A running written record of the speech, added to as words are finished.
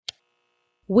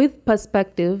With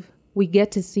perspective, we get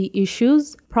to see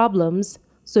issues, problems,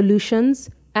 solutions,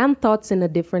 and thoughts in a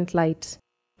different light.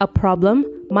 A problem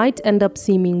might end up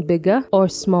seeming bigger or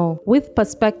small. With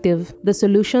perspective, the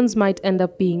solutions might end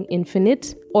up being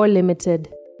infinite or limited.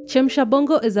 Chemsha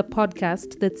Bongo is a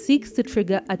podcast that seeks to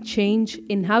trigger a change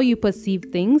in how you perceive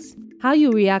things, how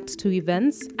you react to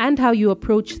events, and how you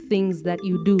approach things that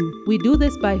you do. We do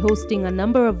this by hosting a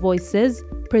number of voices,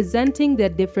 presenting their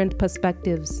different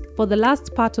perspectives. For the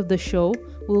last part of the show,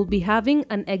 we'll be having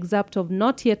an excerpt of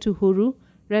Not Yet Uhuru,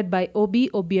 read by Oby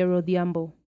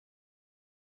Obyerodhyambo.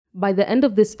 By the end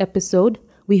of this episode,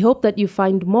 we hope that you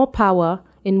find more power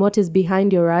in what is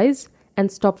behind your eyes and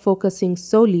stop focusing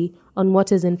solely on what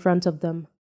is in front of them.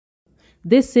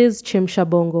 This is Chemsha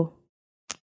Bongo.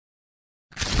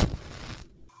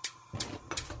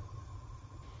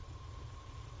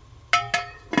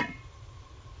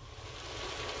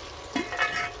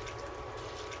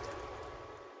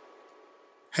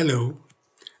 Hello,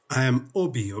 I am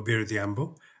Oby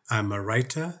Obyerodhyambo. I'm a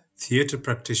writer, theatre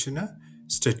practitioner,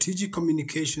 strategic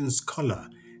communications scholar,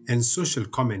 and social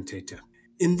commentator.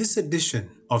 In this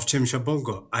edition of Chemsha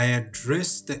Bongo, I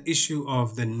address the issue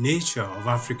of the nature of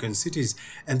African cities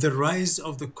and the rise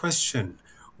of the question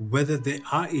whether they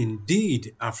are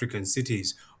indeed African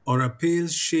cities or a pale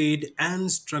shade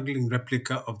and struggling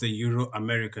replica of the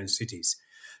Euro-American cities.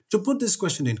 To put this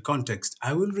question in context,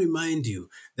 I will remind you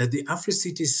that the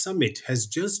Afri-Cities Summit has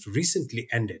just recently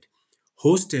ended,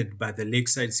 hosted by the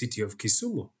lakeside city of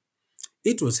Kisumu.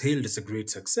 It was hailed as a great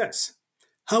success.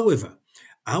 However,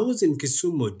 I was in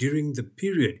Kisumu during the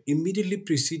period immediately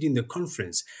preceding the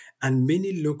conference, and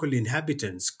many local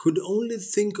inhabitants could only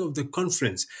think of the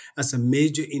conference as a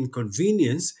major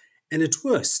inconvenience and, at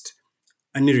worst,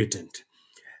 an irritant.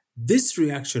 This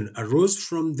reaction arose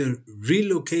from the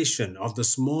relocation of the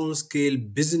small-scale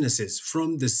businesses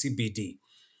from the CBD.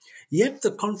 Yet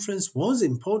the conference was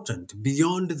important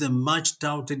beyond the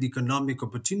much-touted economic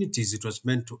opportunities it was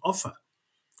meant to offer.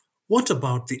 What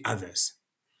about the others?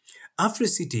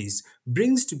 Afri-Cities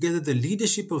brings together the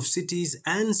leadership of cities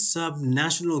and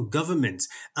sub-national governments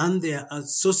and their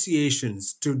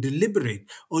associations to deliberate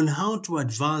on how to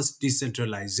advance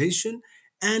decentralization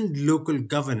and local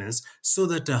governance so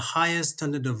that a higher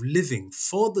standard of living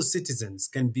for the citizens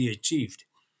can be achieved.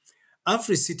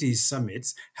 Afri-Cities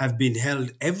summits have been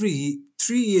held every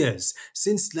 3 years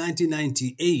since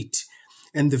 1998,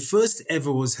 and the first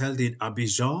ever was held in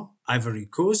Abidjan, Ivory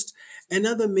Coast, and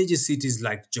other major cities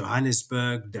like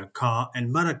Johannesburg, Dakar,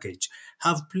 and Marrakech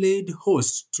have played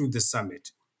host to the summit.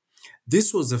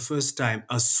 This was the first time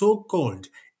a so-called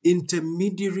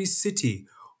intermediary city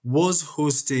was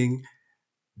hosting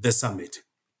the summit.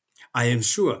 I am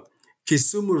sure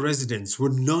Kisumu residents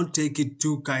would not take it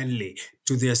too kindly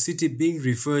to their city being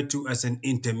referred to as an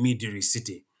intermediary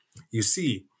city. You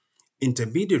see,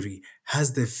 intermediary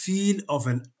has the feel of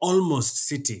an almost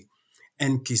city,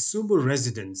 and Kisumu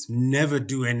residents never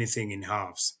do anything in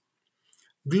halves.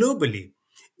 Globally,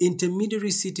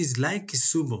 intermediary cities like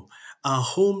Kisumu are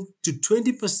home to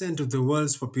 20% of the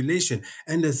world's population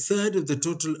and a third of the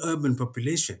total urban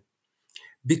population.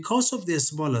 Because of their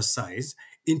smaller size,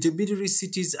 intermediary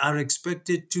cities are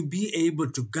expected to be able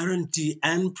to guarantee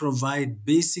and provide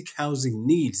basic housing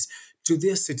needs to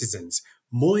their citizens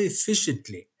more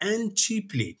efficiently and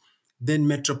cheaply than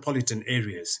metropolitan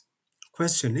areas.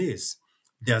 Question is,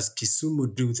 does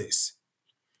Kisumu do this?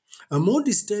 A more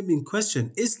disturbing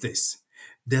question is this: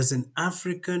 does an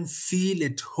African feel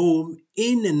at home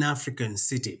in an African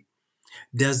city?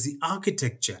 Does the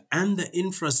architecture and the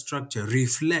infrastructure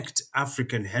reflect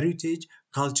African heritage,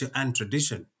 culture, and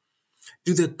tradition?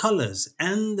 Do the colors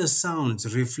and the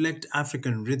sounds reflect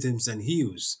African rhythms and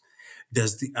hues?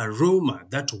 Does the aroma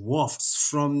that wafts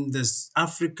from the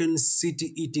African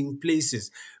city eating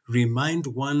places remind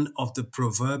one of the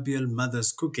proverbial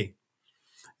mother's cooking?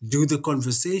 Do the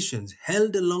conversations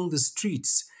held along the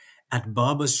streets, at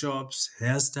barber shops,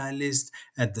 hairstylists,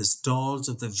 at the stalls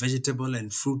of the vegetable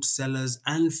and fruit sellers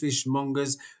and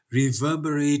fishmongers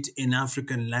reverberate in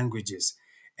African languages?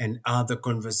 And are the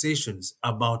conversations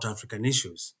about African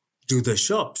issues? Do the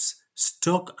shops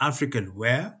stock African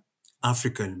wear,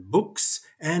 African books,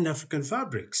 and African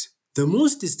fabrics? The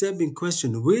most disturbing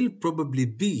question will probably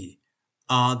be,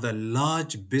 are the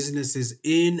large businesses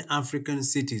in African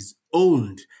cities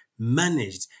owned,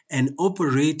 managed, and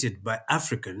operated by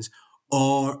Africans,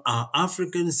 or are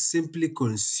Africans simply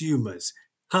consumers,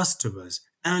 customers,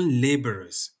 and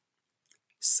laborers?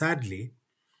 Sadly,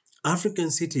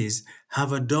 African cities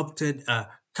have adopted a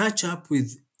catch up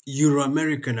with Euro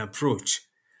American approach.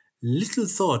 little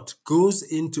thought goes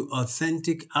into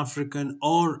authentic African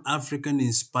or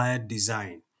African-inspired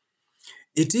design.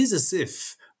 It is as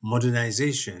if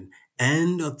modernization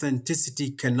and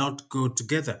authenticity cannot go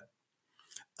together.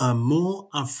 A more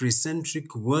Afrocentric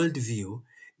worldview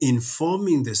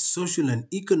informing the social and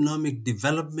economic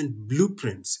development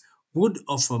blueprints would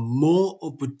offer more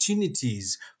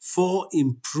opportunities for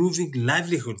improving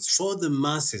livelihoods for the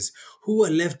masses who are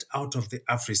left out of the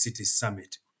AfriCities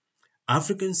Summit.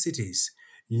 African cities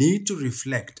need to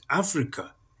reflect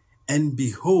Africa and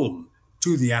be home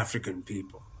to the African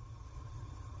people.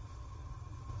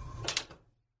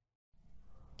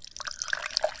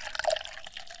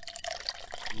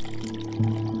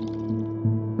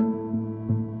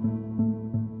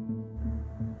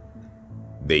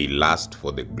 They last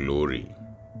for the glory.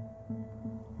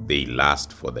 They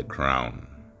last for the crown.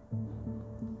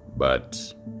 But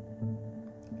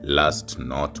last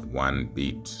not one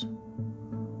bit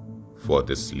for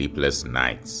the sleepless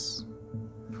nights,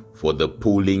 for the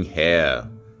pulling hair,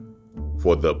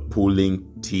 for the pulling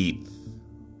teeth.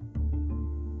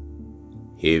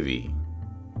 Heavy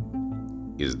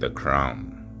is the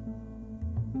crown.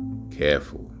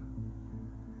 Careful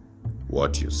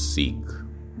what you seek.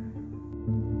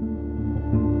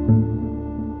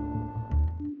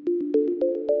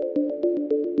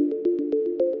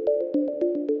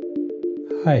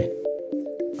 Hi,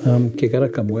 I'm Kigara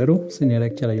Kamweru, Senior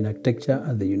Lecturer in Architecture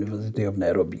at the University of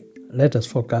Nairobi. Let us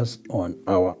focus on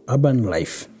our urban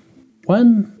life.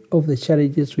 One of the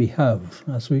challenges we have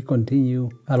as we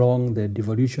continue along the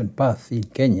devolution path in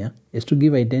Kenya is to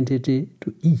give identity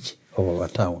to each of our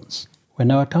towns.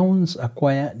 When our towns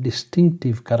acquire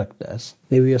distinctive characters,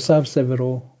 they will serve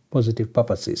several positive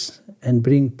purposes and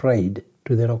bring pride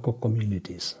to the local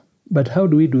communities. But how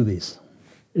do we do this?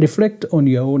 Reflect on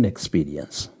your own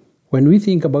experience. When we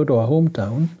think about our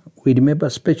hometown, we remember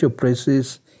special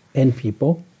places and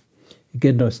people,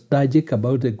 get nostalgic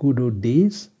about the good old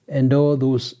days and all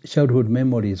those childhood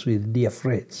memories with dear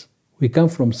friends. We come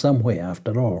from somewhere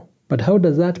after all. But how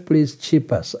does that place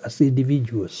shape us as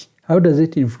individuals? How does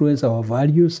it influence our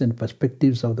values and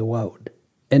perspectives of the world?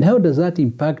 And how does that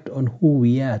impact on who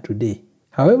we are today?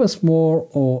 However small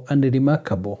or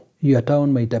unremarkable your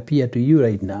town might appear to you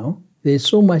right now, there is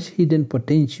so much hidden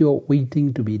potential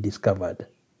waiting to be discovered.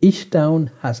 Each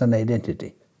town has an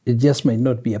identity. It just might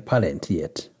not be apparent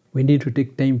yet. We need to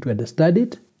take time to understand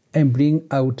it and bring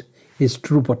out its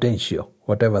true potential,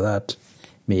 whatever that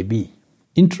may be.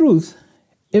 In truth,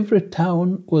 every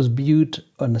town was built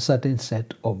on a certain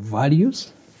set of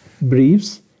values,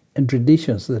 beliefs, and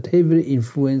traditions that heavily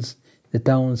influence the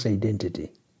town's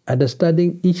identity.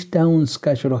 Understanding each town's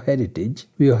cultural heritage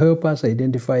will help us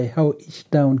identify how each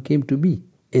town came to be,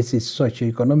 its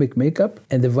socioeconomic makeup,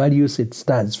 and the values it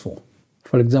stands for.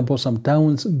 For example, some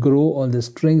towns grow on the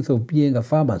strength of being a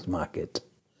farmer's market,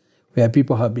 where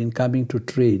people have been coming to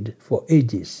trade for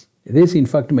ages. This, in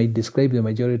fact, might describe the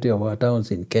majority of our towns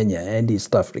in Kenya and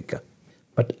East Africa.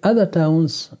 But other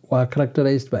towns were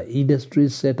characterized by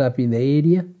industries set up in the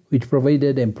area, which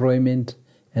provided employment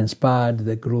and spurred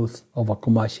the growth of a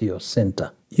commercial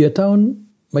center. Your town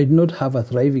might not have a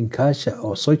thriving culture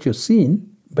or social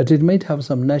scene, but it might have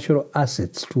some natural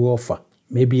assets to offer.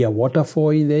 Maybe a waterfall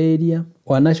in the area,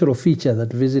 or a natural feature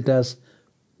that visitors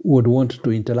would want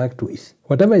to interact with.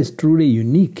 Whatever is truly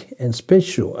unique and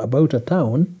special about a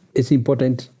town, it's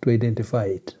important to identify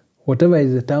it. Whatever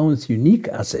is the town's unique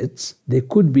assets, they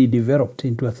could be developed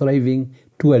into a thriving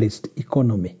tourist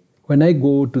economy. When I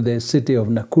go to the city of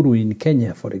Nakuru in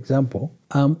Kenya, for example,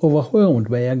 I'm overwhelmed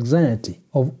by anxiety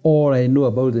of all I know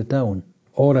about the town.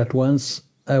 All at once,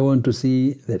 I want to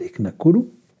see the Lake Nakuru,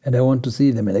 and I want to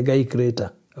see the Menengai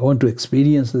crater. I want to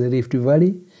experience the Rift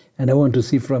Valley, and I want to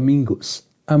see flamingos.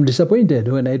 I'm disappointed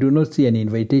when I do not see an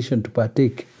invitation to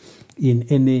partake in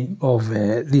any of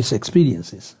these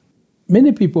experiences.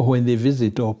 Many people, when they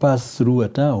visit or pass through a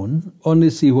town, only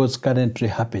see what's currently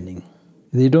happening.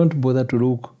 They don't bother to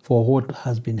look for what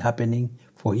has been happening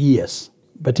for years.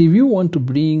 But if you want to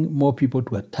bring more people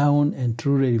to a town and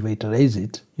truly revitalize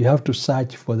it, you have to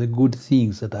search for the good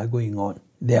things that are going on.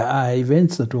 There are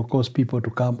events that will cause people to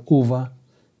come over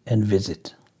and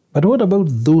visit. But what about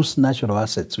those natural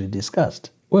assets we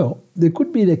discussed? Well, they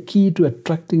could be the key to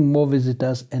attracting more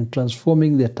visitors and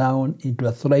transforming the town into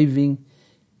a thriving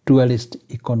tourist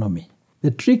economy.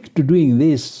 The trick to doing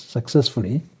this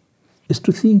successfully is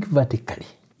to think vertically.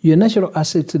 Your natural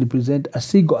assets represent a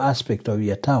single aspect of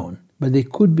your town, but they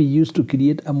could be used to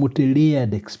create a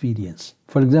multi-layered experience.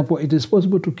 For example, it is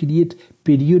possible to create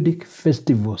periodic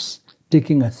festivals,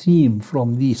 taking a theme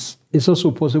from this. It's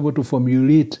also possible to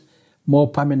formulate more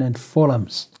permanent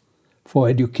forums for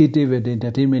educative and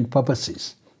entertainment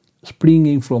purposes,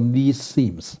 springing from these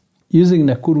themes. Using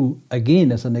Nakuru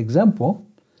again as an example,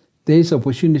 there is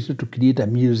opportunity to create a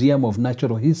museum of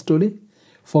natural history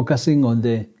focusing on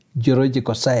the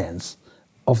geological science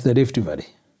of the Rift Valley.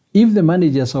 If the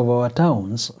managers of our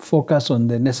towns focus on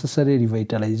the necessary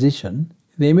revitalization,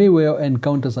 they may well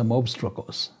encounter some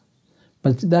obstacles,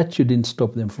 but that shouldn't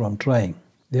stop them from trying.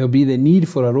 There will be the need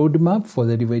for a roadmap for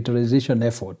the revitalization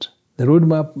effort. The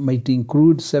roadmap might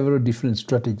include several different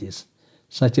strategies,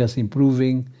 such as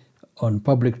improving on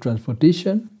public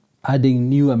transportation, adding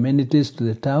new amenities to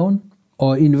the town,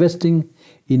 or investing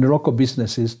in local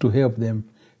businesses to help them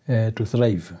to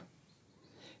thrive.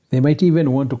 They might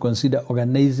even want to consider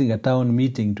organizing a town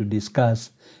meeting to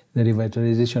discuss the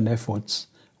revitalization efforts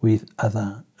with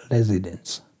other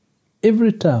residents.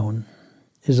 Every town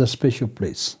is a special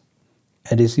place,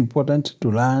 and it's important to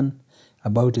learn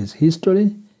about its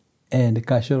history and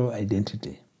cultural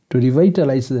identity. To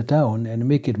revitalize the town and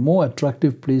make it a more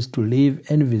attractive place to live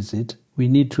and visit, we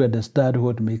need to understand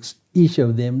what makes each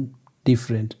of them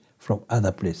different from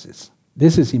other places.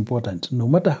 This is important no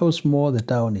matter how small the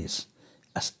town is,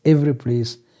 as every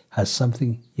place has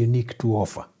something unique to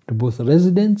offer to both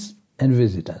residents and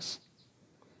visitors.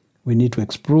 We need to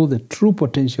explore the true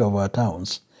potential of our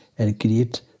towns and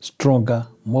create stronger,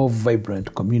 more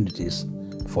vibrant communities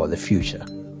for the future.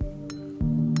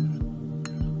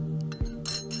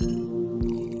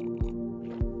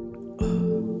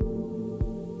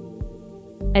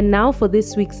 And now for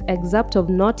this week's excerpt of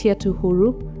Not Yet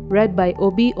Uhuru, read by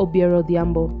Oby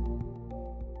Obyerodhyambo.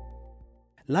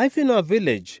 Life in our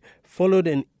village followed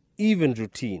an even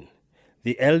routine.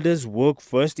 The elders woke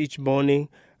first each morning,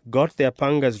 got their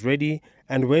pangas ready,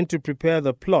 and went to prepare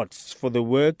the plots for the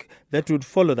work that would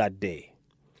follow that day.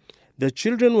 The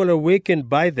children were awakened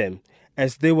by them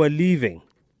as they were leaving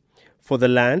for the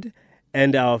land,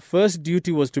 and our first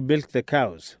duty was to milk the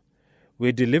cows.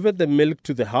 We delivered the milk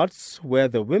to the huts where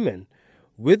the women,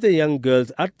 with the young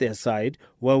girls at their side,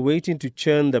 were waiting to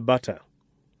churn the butter.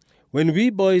 When we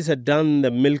boys had done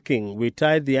the milking, we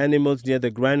tied the animals near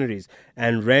the granaries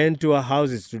and ran to our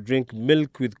houses to drink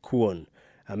milk with kuon,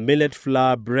 a millet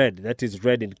flour bread that is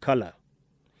red in color,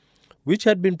 which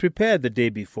had been prepared the day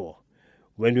before,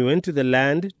 when we went to the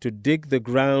land to dig the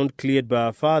ground cleared by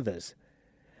our fathers.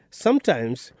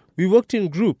 Sometimes we worked in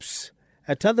groups.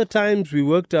 At other times we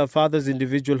worked our fathers'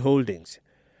 individual holdings.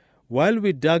 While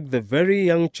we dug, the very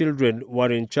young children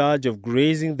were in charge of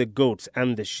grazing the goats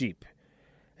and the sheep.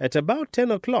 At about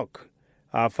 10 o'clock,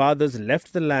 our fathers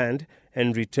left the land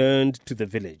and returned to the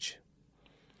village.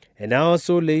 An hour or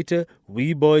so later,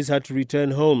 we boys had to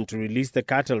return home to release the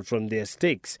cattle from their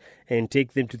stakes and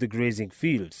take them to the grazing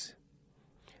fields.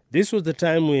 This was the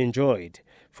time we enjoyed,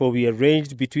 for we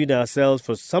arranged between ourselves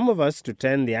for some of us to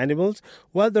tend the animals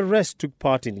while the rest took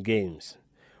part in games.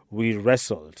 We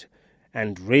wrestled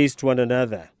and raced one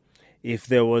another. If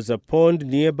there was a pond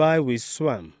nearby, we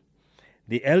swam.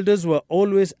 The elders were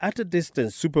always at a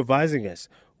distance supervising us,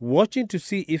 watching to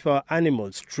see if our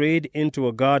animals strayed into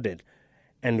a garden,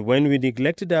 and when we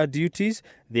neglected our duties,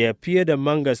 they appeared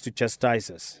among us to chastise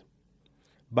us.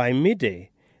 By midday,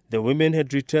 the women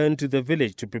had returned to the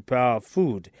village to prepare our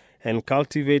food and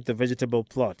cultivate the vegetable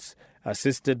plots,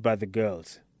 assisted by the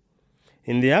girls.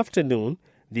 In the afternoon,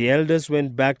 the elders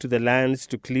went back to the lands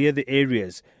to clear the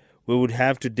areas we would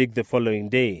have to dig the following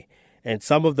day, and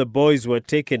some of the boys were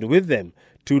taken with them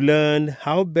to learn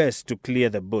how best to clear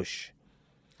the bush.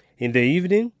 In the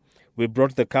evening, we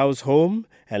brought the cows home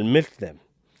and milked them,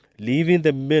 leaving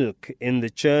the milk in the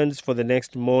churns for the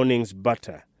next morning's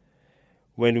butter.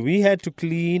 When we had to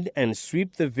clean and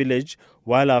sweep the village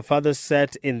while our fathers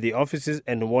sat in the offices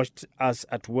and watched us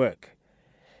at work,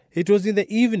 it was in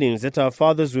the evenings that our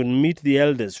fathers would meet the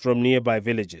elders from nearby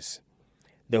villages.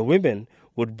 The women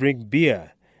would bring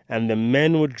beer, and the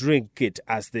men would drink it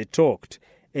as they talked,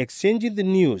 exchanging the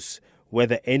news.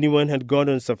 Whether anyone had gone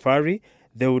on safari,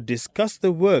 they would discuss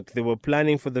the work they were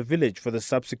planning for the village for the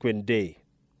subsequent day.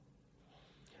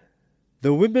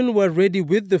 The women were ready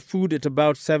with the food at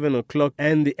about 7 o'clock,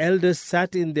 and the elders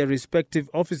sat in their respective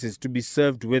offices to be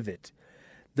served with it.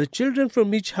 The children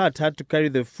from each hut had to carry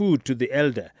the food to the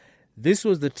elder. This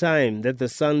was the time that the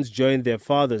sons joined their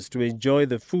fathers to enjoy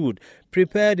the food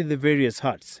prepared in the various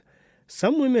huts.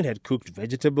 Some women had cooked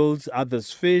vegetables,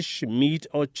 others fish, meat,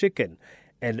 or chicken,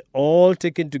 and all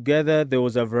taken together there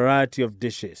was a variety of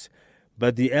dishes.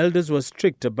 But the elders were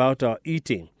strict about our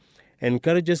eating,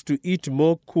 encouraged us to eat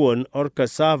more corn or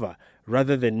cassava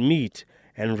rather than meat,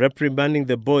 and reprimanding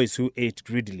the boys who ate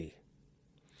greedily.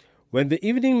 When the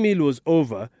evening meal was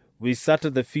over, we sat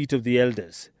at the feet of the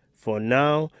elders, for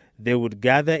now they would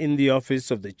gather in the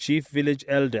office of the chief village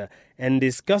elder and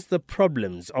discuss the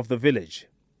problems of the village.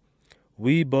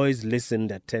 We boys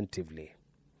listened attentively.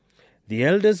 The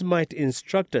elders might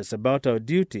instruct us about our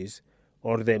duties,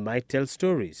 or they might tell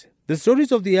stories. The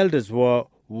stories of the elders were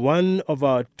one of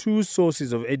our two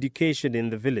sources of education in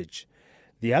the village.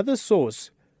 The other source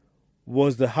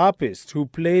was the harpist, who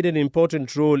played an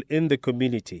important role in the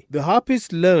community. The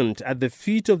harpist learned at the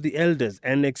feet of the elders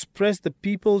and expressed the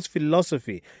people's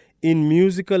philosophy in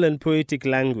musical and poetic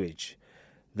language.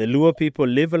 The Luo people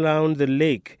live around the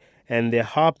lake, and their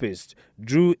harpist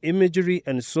drew imagery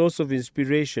and source of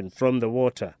inspiration from the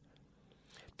water.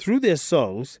 Through their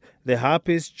songs, the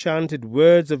harpist chanted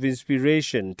words of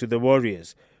inspiration to the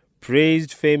warriors,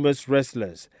 praised famous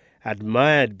wrestlers,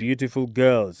 admired beautiful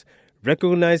girls,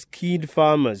 recognized keen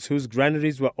farmers whose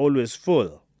granaries were always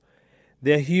full.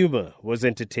 Their humor was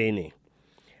entertaining.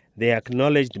 They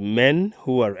acknowledged men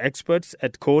who were experts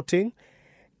at courting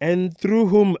and through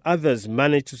whom others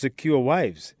managed to secure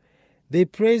wives. They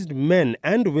praised men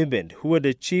and women who had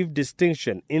achieved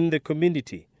distinction in the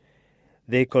community.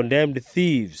 They condemned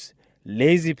thieves,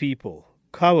 lazy people,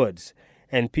 cowards,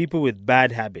 and people with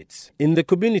bad habits. In the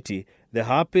community, the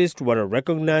harpists were a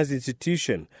recognized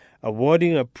institution,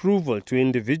 awarding approval to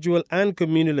individual and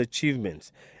communal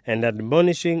achievements, and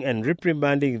admonishing and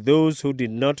reprimanding those who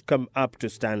did not come up to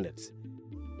standards.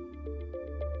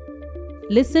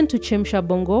 Listen to Chemsha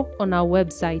Bongo on our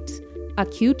website,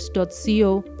 aqute.co.ke.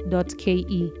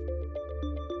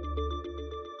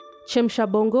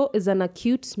 Chemsha Bongo is an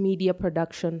Aqute Media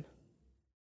production.